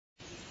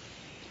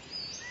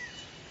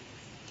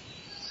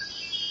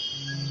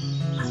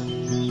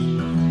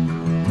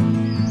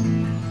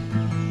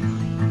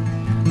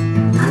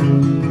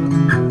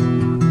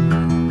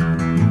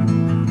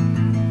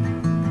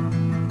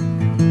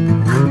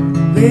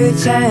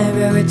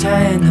we're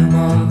trying no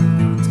more.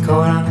 It's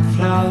cold on the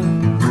floor,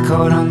 it's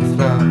cold on the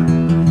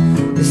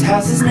floor. This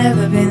house has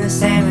never been the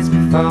same as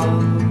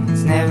before.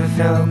 It's never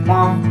felt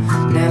warm,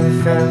 never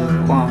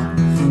felt warm.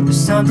 There's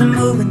something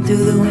moving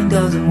through the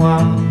windows and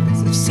walls.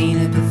 I've seen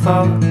it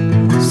before,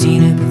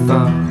 seen it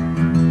before.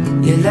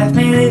 You left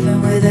me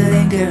living with a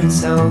lingering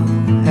soul.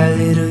 How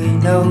little you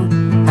know,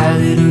 how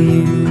little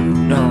you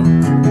know.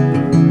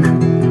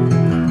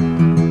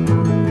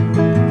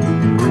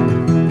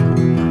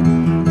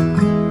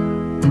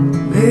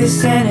 We were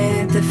standing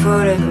at the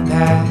foot of the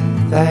path.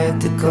 I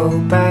had to go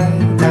back,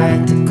 I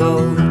had to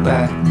go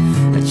back.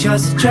 I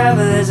chose to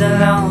travel as a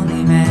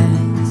lonely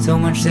man. So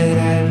much that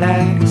I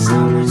like, so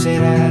much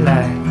that I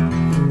like.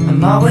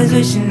 I'm always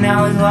wishing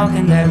I was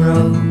walking that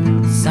road.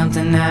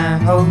 Something I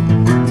hope,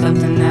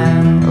 something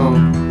I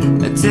hope.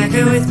 I take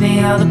it with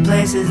me all the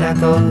places I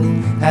go.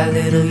 How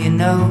little you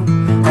know,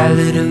 how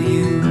little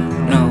you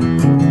know.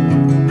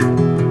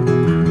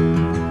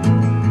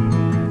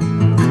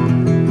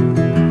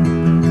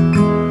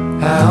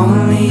 I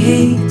only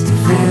eat to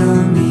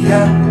fill me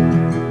up.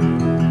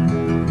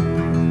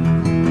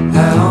 I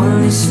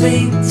only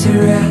sleep to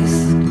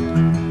rest.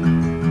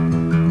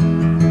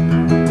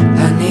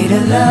 I need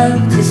a love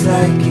just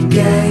like you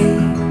gave.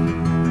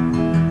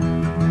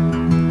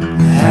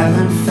 I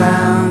haven't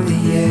found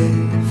it yet,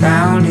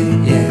 found it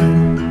yet.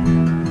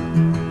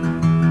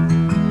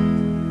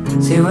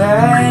 See, where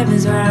I am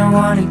is where I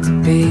want it to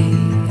be.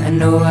 I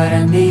know what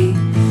I need,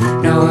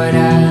 know what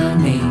I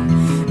need.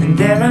 And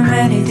there are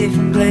many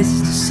different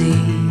places to see.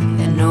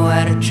 I know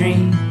how to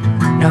dream,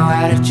 know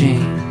how to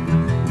dream.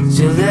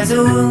 Still there's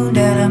a wound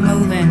and I'm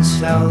moving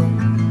slow.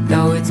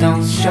 Though it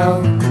don't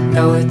show,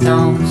 though it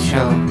don't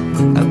show.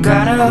 I've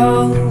got a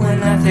hole where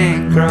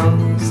nothing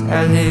grows.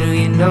 How little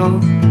you know,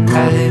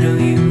 how little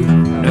you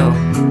know.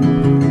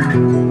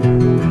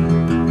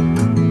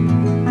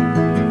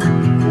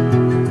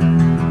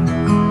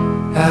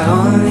 I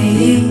only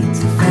eat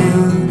to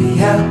fill me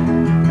up.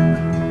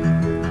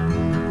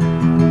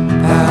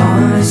 I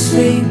only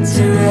sleep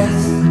to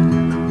rest.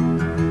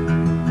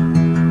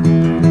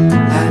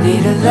 I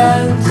need a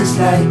love just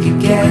like you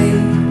gave.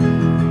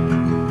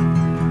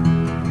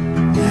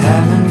 I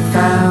haven't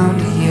found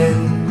it yet,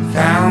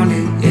 found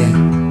it yet.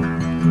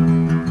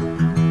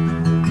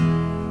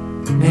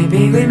 Maybe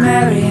we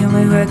marry and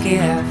we work it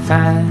out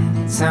fine.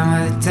 And some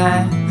other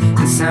time,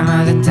 and some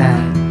other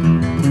time.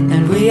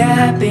 And we are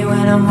happy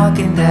when I'm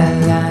walking that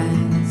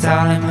line. It's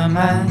all in my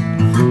mind,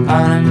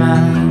 all in my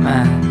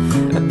mind.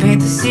 I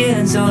paint the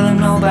ceiling so that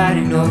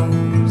nobody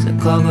knows. I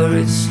cover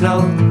it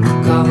slow,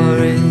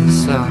 cover it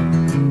slow.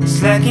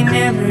 It's like you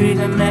never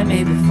even met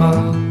me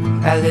before.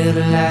 A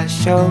little I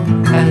show,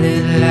 a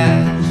little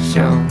I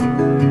show.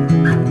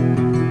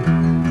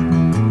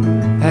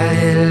 A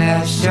little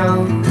I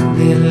show,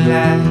 little I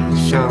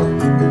show.